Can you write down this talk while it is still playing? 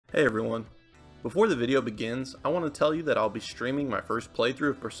Hey everyone, before the video begins, I want to tell you that I'll be streaming my first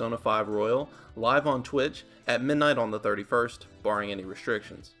playthrough of Persona 5 Royal live on Twitch at midnight on the 31st, barring any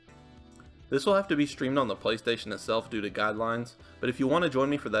restrictions. This will have to be streamed on the PlayStation itself due to guidelines, but if you want to join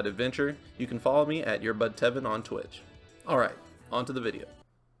me for that adventure, you can follow me at YourBudTevin on Twitch. Alright, on to the video.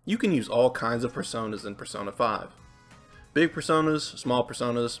 You can use all kinds of personas in Persona 5. Big personas, small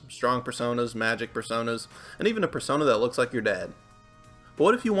personas, strong personas, magic personas, and even a persona that looks like your dad. But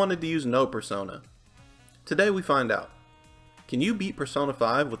what if you wanted to use no persona? Today we find out. Can you beat Persona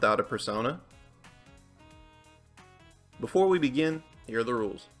 5 without a persona? Before we begin, here are the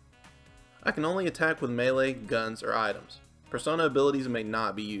rules. I can only attack with melee, guns, or items. Persona abilities may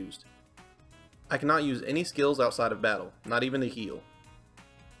not be used. I cannot use any skills outside of battle, not even to heal.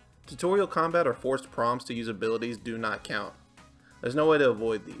 Tutorial combat or forced prompts to use abilities do not count. There's no way to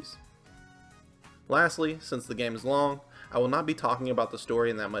avoid these. Lastly, since the game is long, I will not be talking about the story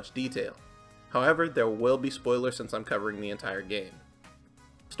in that much detail. However, there will be spoilers since I'm covering the entire game.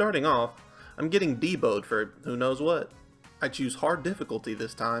 Starting off, I'm getting deboed for who knows what. I choose hard difficulty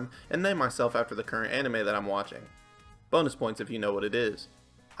this time and name myself after the current anime that I'm watching. Bonus points if you know what it is.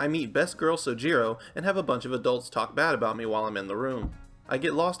 I meet best girl Sojiro and have a bunch of adults talk bad about me while I'm in the room. I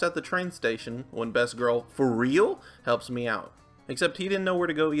get lost at the train station when best girl for real helps me out. Except he didn't know where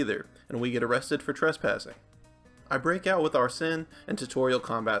to go either, and we get arrested for trespassing. I break out with Arsene and tutorial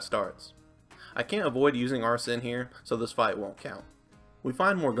combat starts. I can't avoid using Arsene here, so this fight won't count. We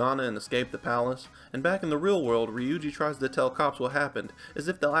find Morgana and escape the palace, and back in the real world, Ryuji tries to tell cops what happened, as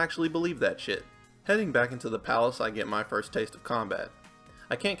if they'll actually believe that shit. Heading back into the palace, I get my first taste of combat.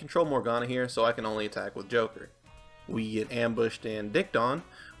 I can't control Morgana here, so I can only attack with Joker. We get ambushed and dicked on,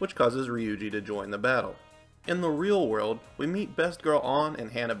 which causes Ryuji to join the battle. In the real world, we meet best girl Ann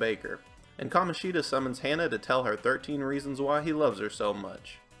and Hannah Baker, and Kamoshida summons Hannah to tell her 13 reasons why he loves her so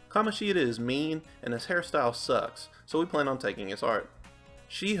much. Kamoshida is mean and his hairstyle sucks, so we plan on taking his art.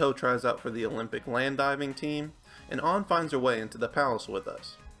 Shiho tries out for the Olympic land diving team, and Ann finds her way into the palace with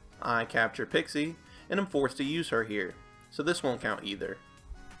us. I capture Pixie, and am forced to use her here, so this won't count either.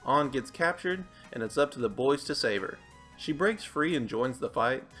 Ann gets captured, and it's up to the boys to save her. She breaks free and joins the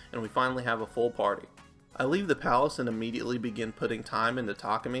fight, and we finally have a full party. I leave the palace and immediately begin putting time into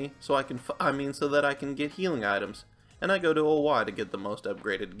Takumi so that I can get healing items, and I go to OY to get the most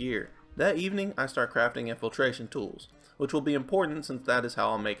upgraded gear. That evening I start crafting infiltration tools, which will be important since that is how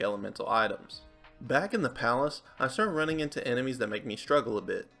I'll make elemental items. Back in the palace, I start running into enemies that make me struggle a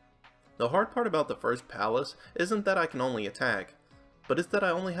bit. The hard part about the first palace isn't that I can only attack, but it's that I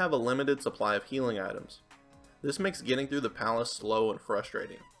only have a limited supply of healing items. This makes getting through the palace slow and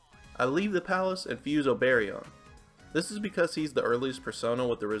frustrating. I leave the palace and fuse Oberion. This is because he's the earliest persona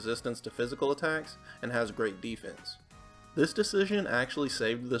with the resistance to physical attacks and has great defense. This decision actually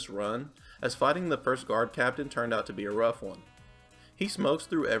saved this run, as fighting the first guard captain turned out to be a rough one. He smokes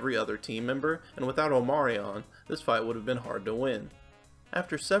through every other team member, and without Omarion, this fight would have been hard to win.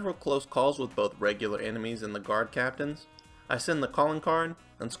 After several close calls with both regular enemies and the guard captains, I send the calling card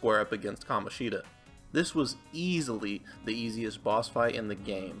and square up against Kamoshida. This was easily the easiest boss fight in the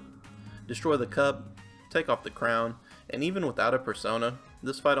game. Destroy the cup, take off the crown, and even without a persona,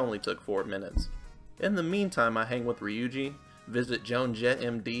 this fight only took 4 minutes. In the meantime, I hang with Ryuji, visit Joan Jett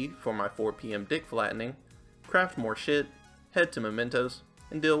MD for my 4 PM dick flattening, craft more shit, head to Mementos,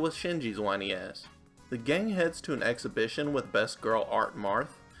 and deal with Shinji's whiny ass. The gang heads to an exhibition with best girl Art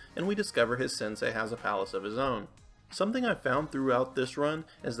Marth, and we discover his sensei has a palace of his own. Something I found throughout this run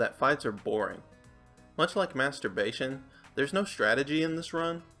is that fights are boring. Much like masturbation, there's no strategy in this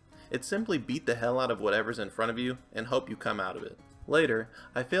run. It's simply beat the hell out of whatever's in front of you and hope you come out of it. Later,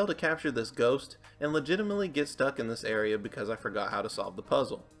 I fail to capture this ghost and legitimately get stuck in this area because I forgot how to solve the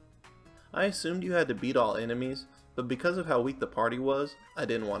puzzle. I assumed you had to beat all enemies, but because of how weak the party was, I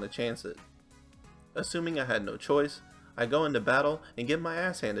didn't want to chance it. Assuming I had no choice, I go into battle and get my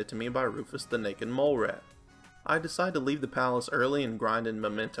ass handed to me by Rufus the Naked Mole Rat. I decide to leave the palace early and grind in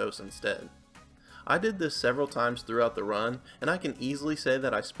Mementos instead. I did this several times throughout the run, and I can easily say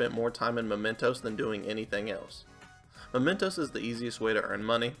that I spent more time in Mementos than doing anything else. Mementos is the easiest way to earn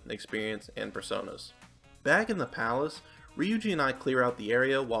money, experience, and personas. Back in the palace, Ryuji and I clear out the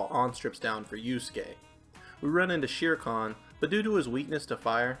area while Ann strips down for Yusuke. We run into Shirkan, but due to his weakness to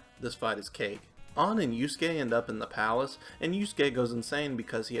fire, this fight is cake. Ann and Yusuke end up in the palace, and Yusuke goes insane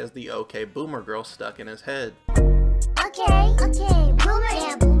because he has the OK Boomer girl stuck in his head. Okay, Boomer,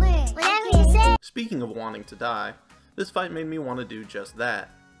 yeah, Boomer, whatever you say. Speaking of wanting to die, this fight made me want to do just that.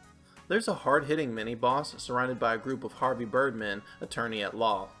 There's a hard-hitting mini-boss surrounded by a group of Harvey Birdmen, attorney at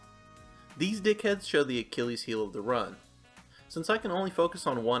law. These dickheads show the Achilles heel of the run. Since I can only focus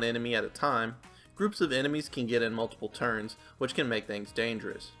on one enemy at a time, groups of enemies can get in multiple turns, which can make things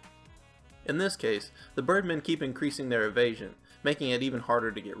dangerous. In this case, the birdmen keep increasing their evasion, making it even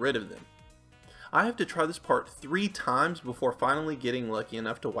harder to get rid of them. I have to try this part 3 times before finally getting lucky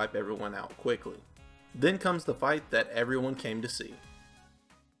enough to wipe everyone out quickly. Then comes the fight that everyone came to see.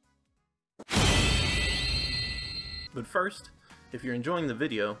 But first, if you're enjoying the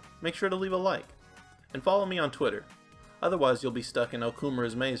video, make sure to leave a like, and follow me on Twitter, otherwise you'll be stuck in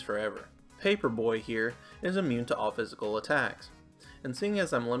Okumura's maze forever. Paperboy here is immune to all physical attacks, and seeing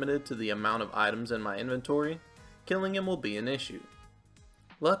as I'm limited to the amount of items in my inventory, killing him will be an issue.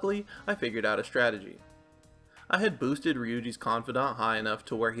 Luckily, I figured out a strategy. I had boosted Ryuji's Confidant high enough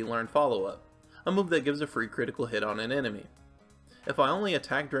to where he learned follow-up, a move that gives a free critical hit on an enemy. If I only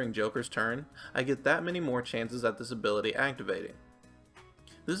attack during Joker's turn, I get that many more chances at this ability activating.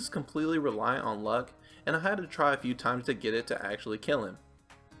 This is completely reliant on luck, and I had to try a few times to get it to actually kill him.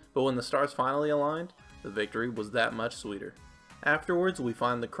 But when the stars finally aligned, the victory was that much sweeter. Afterwards, we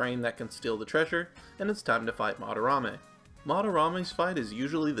find the crane that can steal the treasure, and it's time to fight Madarame. Madarame's fight is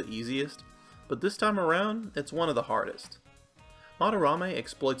usually the easiest, but this time around, it's one of the hardest. Madarame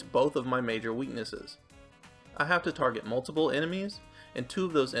exploits both of my major weaknesses. I have to target multiple enemies, and 2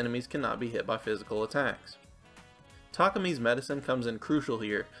 of those enemies cannot be hit by physical attacks. Takami's medicine comes in crucial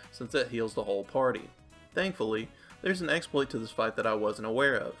here since it heals the whole party. Thankfully, there's an exploit to this fight that I wasn't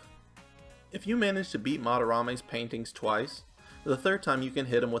aware of. If you manage to beat Madarame's paintings twice, the 3rd time you can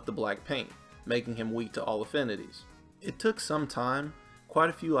hit him with the black paint, making him weak to all affinities. It took some time, quite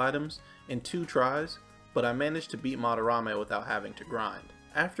a few items, and 2 tries, but I managed to beat Madarame without having to grind.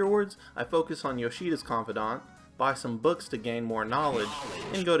 Afterwards, I focus on Yoshida's Confidant, buy some books to gain more knowledge,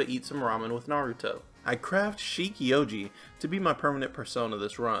 and go to eat some ramen with Naruto. I craft Shikioji to be my permanent persona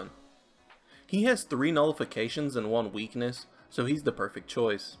this run. He has 3 nullifications and 1 weakness, so he's the perfect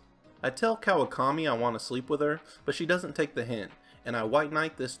choice. I tell Kawakami I want to sleep with her, but she doesn't take the hint, and I white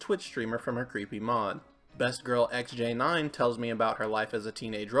knight this Twitch streamer from her creepy mod. Best Girl XJ9 tells me about her life as a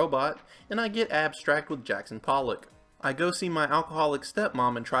teenage robot, and I get abstract with Jackson Pollock. I go see my alcoholic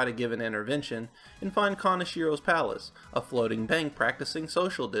stepmom and try to give an intervention, and find Kanashiro's palace, a floating bank practicing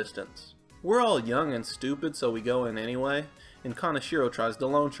social distance. We're all young and stupid, so we go in anyway, and Kanashiro tries to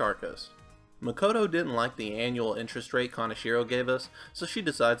loan shark us. Makoto didn't like the annual interest rate Kanashiro gave us, so she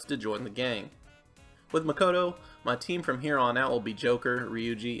decides to join the gang. With Makoto, my team from here on out will be Joker,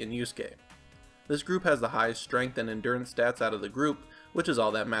 Ryuji, and Yusuke. This group has the highest strength and endurance stats out of the group, which is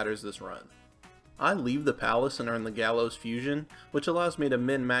all that matters this run. I leave the palace and earn the Gallows Fusion, which allows me to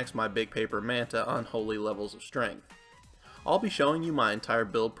min-max my Big Paper Manta on holy levels of strength. I'll be showing you my entire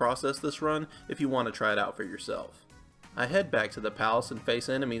build process this run if you want to try it out for yourself. I head back to the palace and face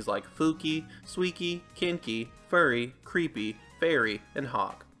enemies like Fuki, Suiki, Kinki, Furry, Creepy, Fairy, and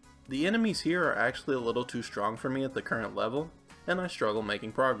Hawk. The enemies here are actually a little too strong for me at the current level, and I struggle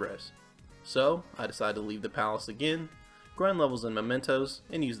making progress. So, I decide to leave the palace again, grind levels in mementos,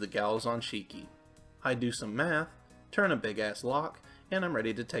 and use the gallows on Shiki. I do some math, turn a big ass lock, and I'm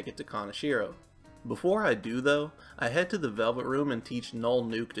ready to take it to Kanashiro. Before I do though, I head to the Velvet Room and teach Null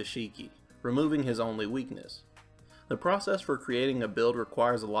Nuke to Shiki, removing his only weakness. The process for creating a build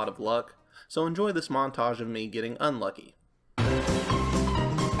requires a lot of luck, so enjoy this montage of me getting unlucky.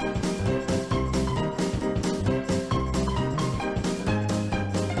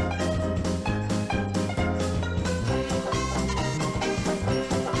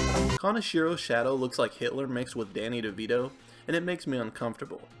 Kanashiro's shadow looks like Hitler mixed with Danny DeVito, and it makes me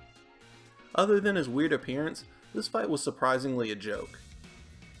uncomfortable. Other than his weird appearance, this fight was surprisingly a joke.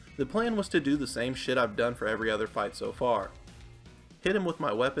 The plan was to do the same shit I've done for every other fight so far. Hit him with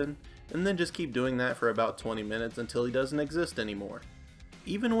my weapon, and then just keep doing that for about 20 minutes until he doesn't exist anymore.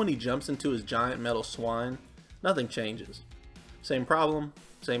 Even when he jumps into his giant metal swine, nothing changes. Same problem,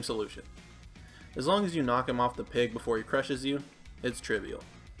 same solution. As long as you knock him off the pig before he crushes you, it's trivial.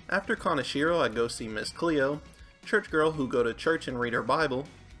 After Kanashiro, I go see Miss Cleo, church girl who go to church and read her Bible,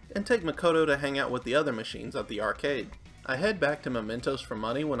 and take Makoto to hang out with the other machines at the arcade. I head back to Mementos for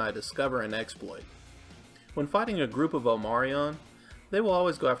money when I discover an exploit. When fighting a group of Omarion, they will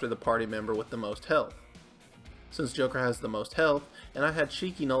always go after the party member with the most health. Since Joker has the most health, and I had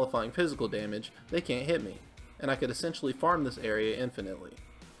Shiki nullifying physical damage, they can't hit me, and I could essentially farm this area infinitely.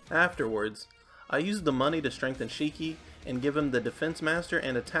 Afterwards, I use the money to strengthen Shiki and give him the Defense Master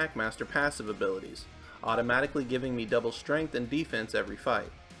and Attack Master passive abilities, automatically giving me double strength and defense every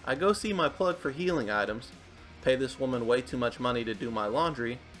fight. I go see my plug for healing items, pay this woman way too much money to do my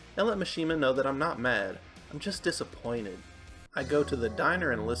laundry, and let Mishima know that I'm not mad, I'm just disappointed. I go to the diner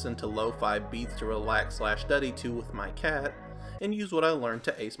and listen to lo-fi beats to relax/study to with my cat, and use what I learned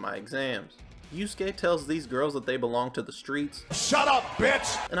to ace my exams. Yusuke tells these girls that they belong to the streets. Shut up,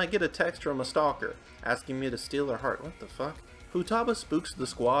 bitch! And I get a text from a stalker, asking me to steal her heart. What the fuck? Futaba spooks the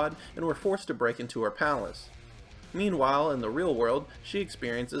squad, and we're forced to break into her palace. Meanwhile, in the real world, she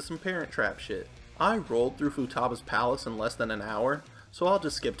experiences some parent trap shit. I rolled through Futaba's palace in less than an hour, so I'll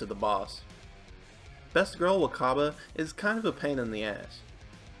just skip to the boss. Best girl Wakaba is kind of a pain in the ass.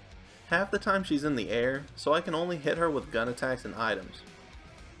 Half the time she's in the air, so I can only hit her with gun attacks and items.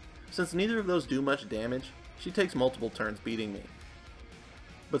 Since neither of those do much damage, she takes multiple turns beating me.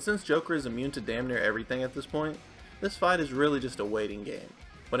 But since Joker is immune to damn near everything at this point, this fight is really just a waiting game.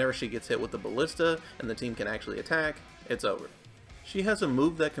 Whenever she gets hit with the ballista and the team can actually attack, it's over. She has a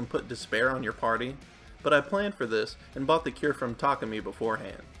move that can put despair on your party, but I planned for this and bought the cure from Takumi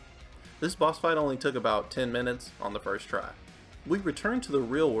beforehand. This boss fight only took about 10 minutes on the first try. We return to the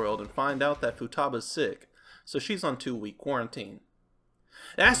real world and find out that Futaba's sick, so she's on 2-week quarantine.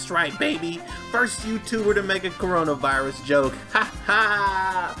 That's right, baby! First YouTuber to make a coronavirus joke. Ha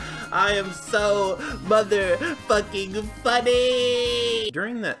ha! I am so motherfucking funny!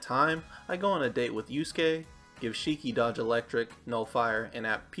 During that time, I go on a date with Yusuke, give Shiki Dodge Electric, Nullfire, and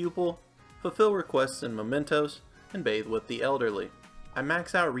Apt Pupil, fulfill requests in Mementos, and bathe with the elderly. I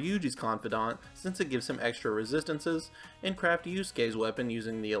max out Ryuji's Confidant since it gives him extra resistances, and craft Yusuke's weapon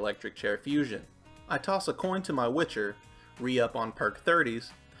using the Electric Chair Fusion. I toss a coin to my Witcher, re-up on perk 30s,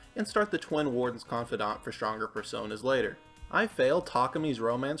 and start the Twin Warden's Confidant for stronger personas later. I fail Takumi's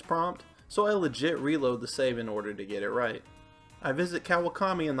romance prompt, so I legit reload the save in order to get it right. I visit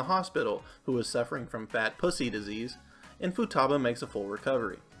Kawakami in the hospital, who is suffering from fat pussy disease, and Futaba makes a full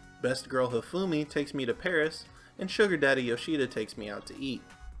recovery. Best girl Hifumi takes me to Paris, and Sugar Daddy Yoshida takes me out to eat.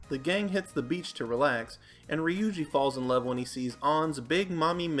 The gang hits the beach to relax, and Ryuji falls in love when he sees Ann's big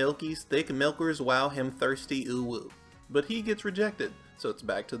mommy milkies thick milkers wow him thirsty ooh woo. But he gets rejected, so it's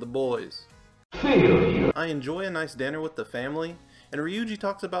back to the boys. I enjoy a nice dinner with the family, and Ryuji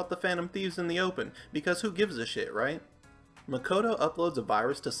talks about the Phantom Thieves in the open, because who gives a shit, right? Makoto uploads a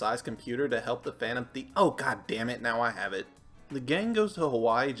virus to Sai's computer to help the Phantom Thief. Oh god damn it, now I have it. The gang goes to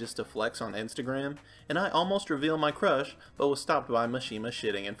Hawaii just to flex on Instagram, and I almost reveal my crush, but was stopped by Mishima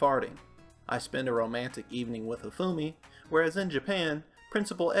shitting and farting. I spend a romantic evening with Hifumi, whereas in Japan,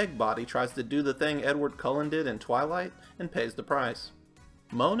 Principal Eggbody tries to do the thing Edward Cullen did in Twilight and pays the price.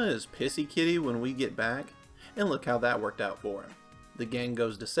 Mona is pissy kitty when we get back, and look how that worked out for him. The gang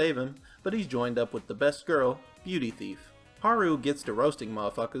goes to save him, but he's joined up with the best girl, Beauty Thief. Haru gets to roasting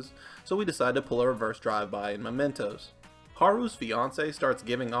motherfuckers, so we decide to pull a reverse drive-by in Mementos. Haru's fiance starts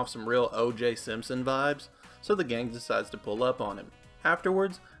giving off some real O.J. Simpson vibes, so the gang decides to pull up on him.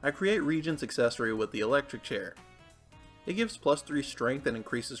 Afterwards, I create Regent's accessory with the electric chair. It gives +3 strength and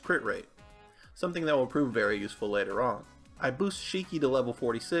increases crit rate, something that will prove very useful later on. I boost Shiki to level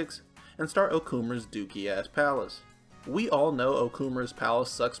 46 and start Okumura's dookie ass palace. We all know Okumura's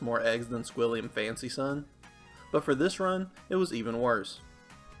palace sucks more eggs than Squilliam Fancy Sun, but for this run, it was even worse.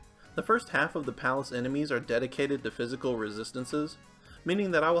 The first half of the palace enemies are dedicated to physical resistances,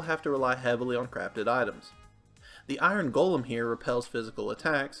 meaning that I will have to rely heavily on crafted items. The Iron Golem here repels physical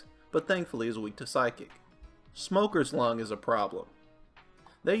attacks, but thankfully is weak to psychic. Smoker's Lung is a problem.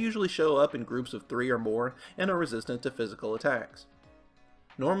 They usually show up in groups of 3 or more and are resistant to physical attacks.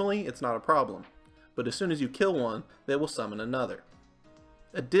 Normally, it's not a problem, but as soon as you kill one, they will summon another.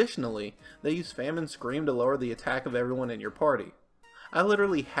 Additionally, they use Famine Scream to lower the attack of everyone in your party. I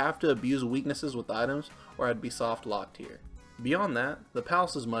literally have to abuse weaknesses with items or I'd be soft locked here. Beyond that, the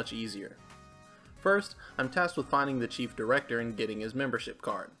palace is much easier. First, I'm tasked with finding the chief director and getting his membership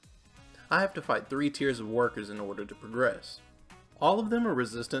card. I have to fight 3 tiers of workers in order to progress. All of them are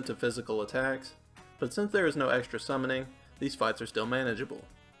resistant to physical attacks, but since there is no extra summoning, these fights are still manageable.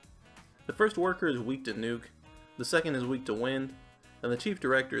 The first worker is weak to nuke, the second is weak to wind, and the chief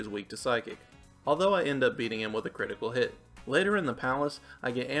director is weak to psychic, although I end up beating him with a critical hit. Later in the palace, I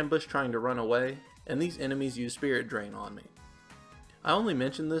get ambushed trying to run away, and these enemies use Spirit Drain on me. I only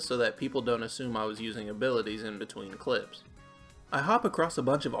mention this so that people don't assume I was using abilities in between clips. I hop across a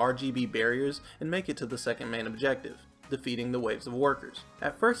bunch of RGB barriers and make it to the second main objective, defeating the waves of workers.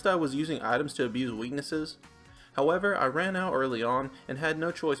 At first I was using items to abuse weaknesses, however I ran out early on and had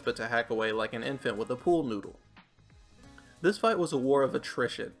no choice but to hack away like an infant with a pool noodle. This fight was a war of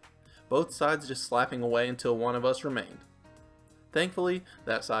attrition, both sides just slapping away until one of us remained. Thankfully,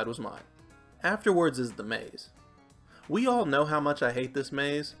 that side was mine. Afterwards is the maze. We all know how much I hate this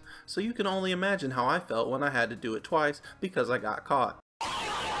maze, so you can only imagine how I felt when I had to do it twice because I got caught.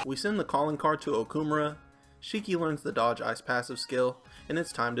 We send the calling card to Okumura, Shiki learns the dodge ice passive skill, and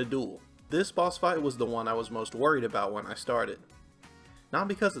it's time to duel. This boss fight was the one I was most worried about when I started. Not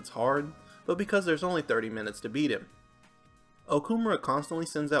because it's hard, but because there's only 30 minutes to beat him. Okumura constantly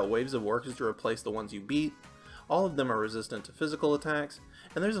sends out waves of workers to replace the ones you beat, all of them are resistant to physical attacks,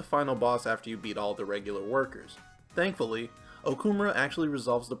 and there's a final boss after you beat all the regular workers. Thankfully, Okumura actually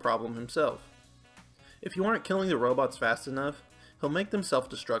resolves the problem himself. If you aren't killing the robots fast enough, he'll make them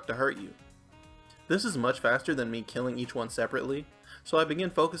self-destruct to hurt you. This is much faster than me killing each one separately, so I begin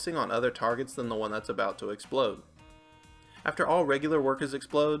focusing on other targets than the one that's about to explode. After all regular workers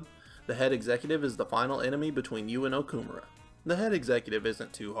explode, the head executive is the final enemy between you and Okumura. The head executive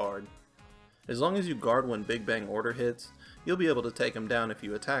isn't too hard. As long as you guard when Big Bang Order hits, you'll be able to take him down if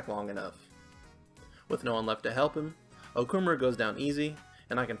you attack long enough. With no one left to help him, Okumura goes down easy,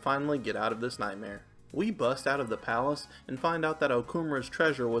 and I can finally get out of this nightmare. We bust out of the palace and find out that Okumura's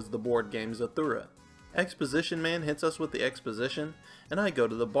treasure was the board game Zathura. Exposition Man hits us with the exposition, and I go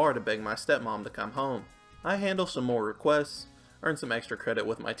to the bar to beg my stepmom to come home. I handle some more requests, earn some extra credit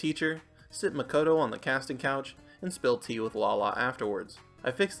with my teacher, sit Makoto on the casting couch, and spill tea with Lala afterwards.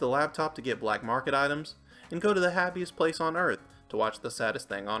 I fix the laptop to get black market items, and go to the happiest place on earth to watch the saddest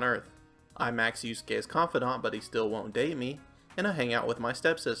thing on earth. I max Yusuke's confidant but he still won't date me, and I hang out with my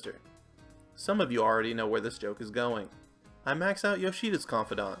stepsister. Some of you already know where this joke is going. I max out Yoshida's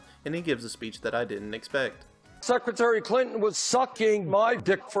confidant, and he gives a speech that I didn't expect. Secretary Clinton was sucking my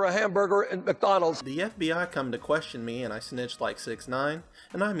dick for a hamburger at McDonald's. The FBI come to question me and I snitch like 6ix9ine,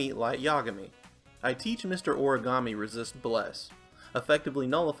 and I meet Light Yagami. I teach Mr. Origami resist bless, effectively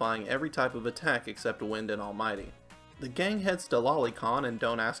nullifying every type of attack except Wind and Almighty. The gang heads to Lolicon and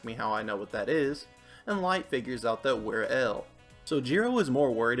don't ask me how I know what that is, and Light figures out that we're L. So Jiro is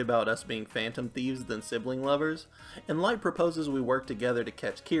more worried about us being phantom thieves than sibling lovers, and Light proposes we work together to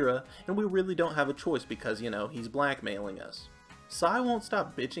catch Kira, and we really don't have a choice because, you know, he's blackmailing us. Sai won't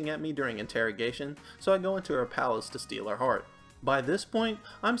stop bitching at me during interrogation, so I go into her palace to steal her heart. By this point,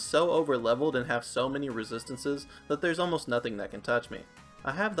 I'm so over-leveled and have so many resistances that there's almost nothing that can touch me.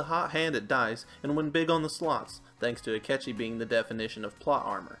 I have the hot hand at dice and win big on the slots, thanks to Akechi being the definition of plot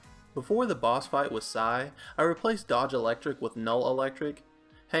armor. Before the boss fight with Sai, I replaced Dodge Electric with Null Electric,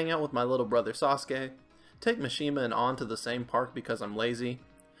 hang out with my little brother Sasuke, take Mishima and On to the same park because I'm lazy,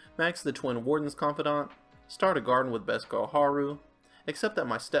 max the Twin Warden's confidant, start a garden with Best Girl Haru, accept that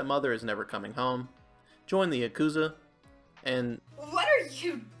my stepmother is never coming home, join the Yakuza, and... What are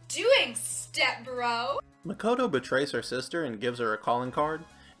you doing, step bro? Makoto betrays her sister and gives her a calling card,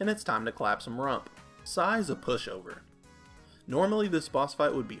 and it's time to clap some rump. Sai's a pushover. Normally this boss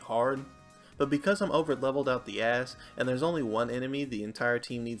fight would be hard, but because I'm over leveled out the ass and there's only one enemy the entire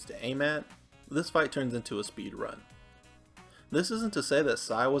team needs to aim at, this fight turns into a speed run. This isn't to say that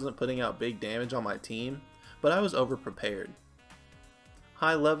Sai wasn't putting out big damage on my team, but I was over prepared.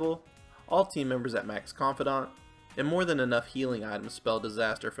 High level, all team members at max confidant, and more than enough healing items spell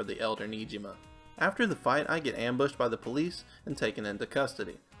disaster for the Elder Nijima. After the fight I get ambushed by the police and taken into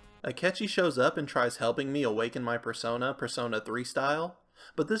custody. Akechi shows up and tries helping me awaken my persona, Persona 3 style,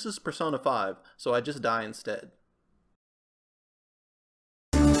 but this is Persona 5, so I just die instead.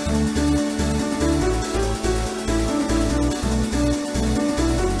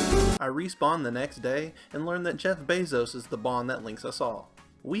 I respawn the next day and learn that Jeff Bezos is the bond that links us all.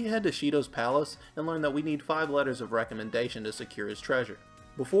 We head to Shido's palace and learn that we need 5 letters of recommendation to secure his treasure.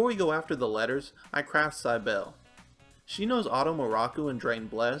 Before we go after the letters, I craft Cybele. She knows Auto Muraku and Drain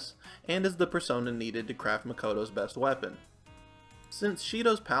Bless, and is the persona needed to craft Makoto's best weapon. Since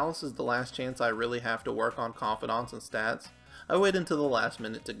Shido's palace is the last chance I really have to work on confidants and stats, I wait until the last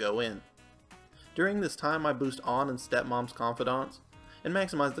minute to go in. During this time I boost On and Stepmom's confidants, and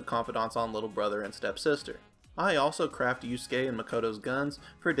maximize the confidants on little brother and stepsister. I also craft Yusuke and Makoto's guns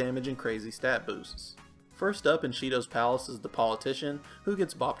for damage and crazy stat boosts. First up in Shido's palace is the politician, who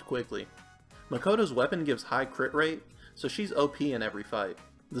gets bopped quickly. Makoto's weapon gives high crit rate, so she's OP in every fight.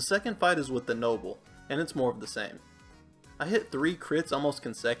 The second fight is with the noble, and it's more of the same. I hit 3 crits almost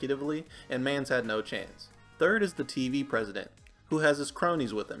consecutively, and man's had no chance. Third is the TV president, who has his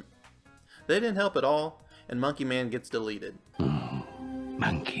cronies with him. They didn't help at all, and Monkey Man gets deleted.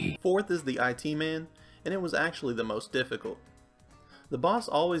 Monkey. Fourth is the IT man, and it was actually the most difficult. The boss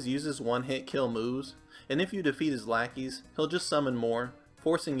always uses one-hit kill moves, and if you defeat his lackeys, he'll just summon more,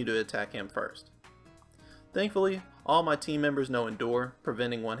 forcing you to attack him first. Thankfully, all my team members know Endure,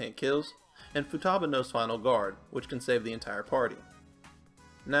 preventing one-hit kills, and Futaba knows Final Guard, which can save the entire party.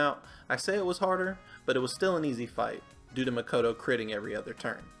 Now, I say it was harder, but it was still an easy fight, due to Makoto critting every other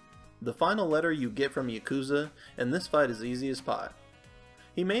turn. The final letter you get from Yakuza, and this fight is easy as pie.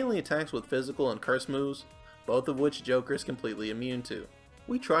 He mainly attacks with physical and curse moves, both of which Joker is completely immune to.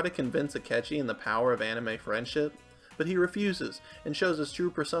 We try to convince Akechi in the power of anime friendship, but he refuses and shows his true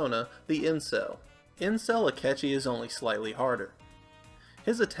persona, the Incel. Incel Akechi is only slightly harder.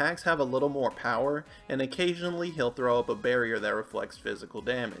 His attacks have a little more power, and occasionally he'll throw up a barrier that reflects physical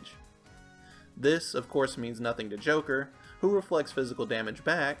damage. This, of course, means nothing to Joker, who reflects physical damage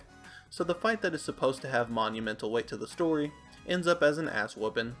back, so the fight that is supposed to have monumental weight to the story ends up as an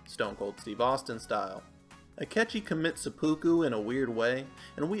ass-whooping, Stone Cold Steve Austin style. Akechi commits seppuku in a weird way,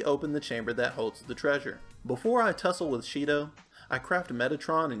 and we open the chamber that holds the treasure. Before I tussle with Shido, I craft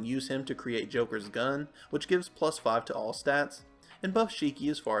Metatron and use him to create Joker's gun, which gives +5 to all stats, and buff Shiki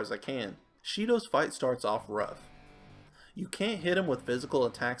as far as I can. Shido's fight starts off rough. You can't hit him with physical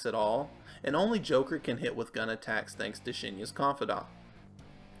attacks at all, and only Joker can hit with gun attacks thanks to Shinya's Confidant.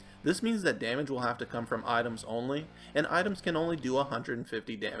 This means that damage will have to come from items only, and items can only do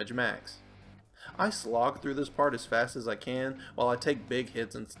 150 damage max. I slog through this part as fast as I can while I take big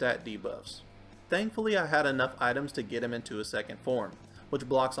hits and stat debuffs. Thankfully I had enough items to get him into a second form, which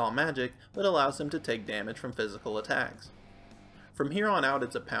blocks all magic but allows him to take damage from physical attacks. From here on out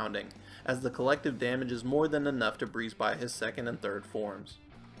it's a pounding, as the collective damage is more than enough to breeze by his second and third forms.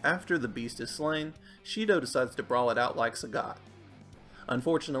 After the beast is slain, Shido decides to brawl it out like Sagat.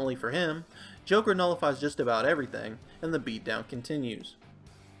 Unfortunately for him, Joker nullifies just about everything, and the beatdown continues.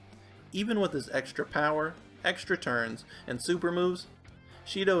 Even with his extra power, extra turns, and super moves,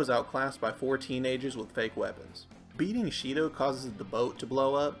 Shido is outclassed by 4 teenagers with fake weapons. Beating Shido causes the boat to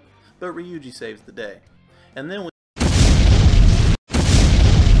blow up, but Ryuji saves the day. And then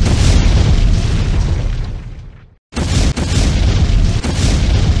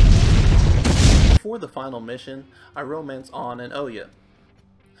before the final mission, I romance An and Oya.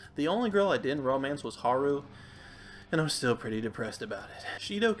 The only girl I didn't romance was Haru, and I'm still pretty depressed about it.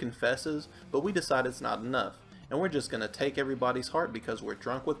 Shido confesses, but we decide it's not enough, and we're just gonna take everybody's heart because we're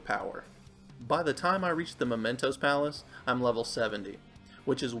drunk with power. By the time I reach the Mementos Palace, I'm level 70,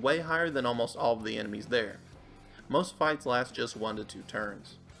 which is way higher than almost all of the enemies there. Most fights last just 1 to 2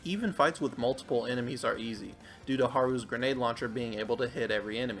 turns. Even fights with multiple enemies are easy, due to Haru's grenade launcher being able to hit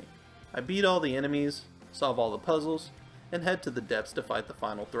every enemy. I beat all the enemies, solve all the puzzles, and head to the depths to fight the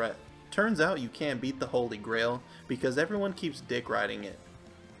final threat. Turns out you can't beat the Holy Grail because everyone keeps dick riding it.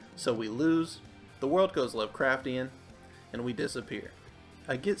 So we lose, the world goes Lovecraftian, and we disappear.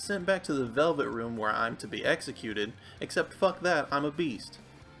 I get sent back to the Velvet Room where I'm to be executed, except fuck that, I'm a beast.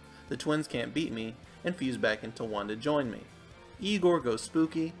 The twins can't beat me, and fuse back into one to join me. Igor goes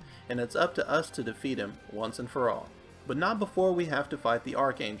spooky, and it's up to us to defeat him once and for all. But not before we have to fight the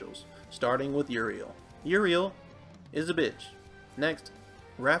Archangels, starting with Uriel. Uriel is a bitch. Next,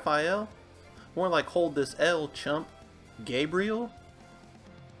 Raphael? More like hold this L, chump. Gabriel?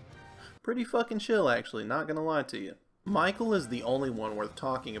 Pretty fucking chill actually, not gonna lie to you. Michael is the only one worth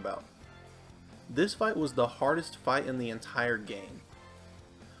talking about. This fight was the hardest fight in the entire game.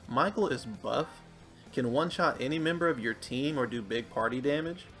 Michael is buff, can one-shot any member of your team or do big party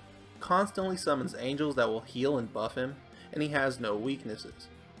damage, constantly summons angels that will heal and buff him, and he has no weaknesses.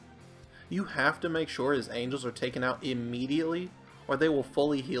 You have to make sure his angels are taken out immediately or they will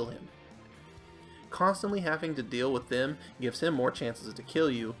fully heal him. Constantly having to deal with them gives him more chances to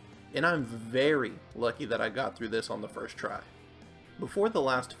kill you, and I'm very lucky that I got through this on the first try. Before the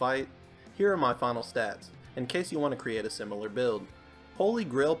last fight, here are my final stats, in case you want to create a similar build. Holy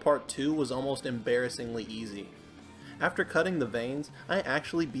Grail Part 2 was almost embarrassingly easy. After cutting the veins, I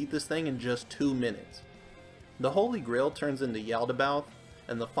actually beat this thing in just 2 minutes. The Holy Grail turns into Yaldabaoth,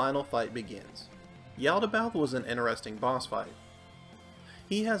 and the final fight begins. Yaldabaoth was an interesting boss fight.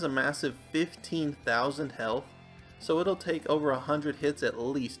 He has a massive 15,000 health, so it'll take over 100 hits at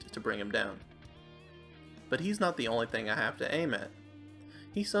least to bring him down. But he's not the only thing I have to aim at.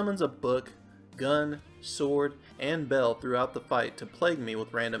 He summons a book, gun, sword, and bell throughout the fight to plague me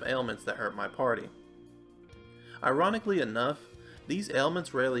with random ailments that hurt my party. Ironically enough, these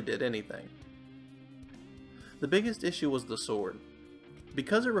ailments rarely did anything. The biggest issue was the sword.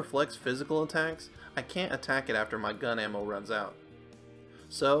 Because it reflects physical attacks, I can't attack it after my gun ammo runs out.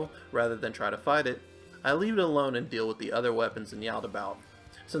 So, rather than try to fight it, I leave it alone and deal with the other weapons in Yaldabaoth,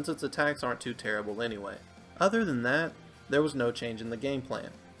 since its attacks aren't too terrible anyway. Other than that, there was no change in the game plan.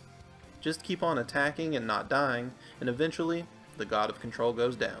 Just keep on attacking and not dying, and eventually, the God of Control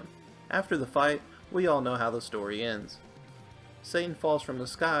goes down. After the fight, we all know how the story ends. Satan falls from the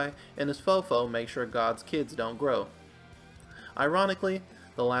sky, and his fofo makes sure God's kids don't grow. Ironically,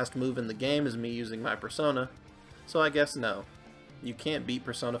 the last move in the game is me using my persona, so I guess no. You can't beat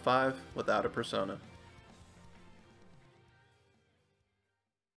Persona 5 without a persona.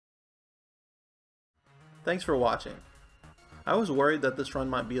 Thanks for watching. I was worried that this run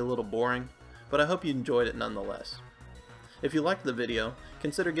might be a little boring, but I hope you enjoyed it nonetheless. If you liked the video,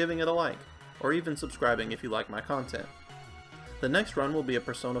 consider giving it a like, or even subscribing if you like my content. The next run will be a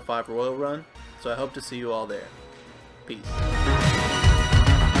Persona 5 Royal run, so I hope to see you all there. Peace.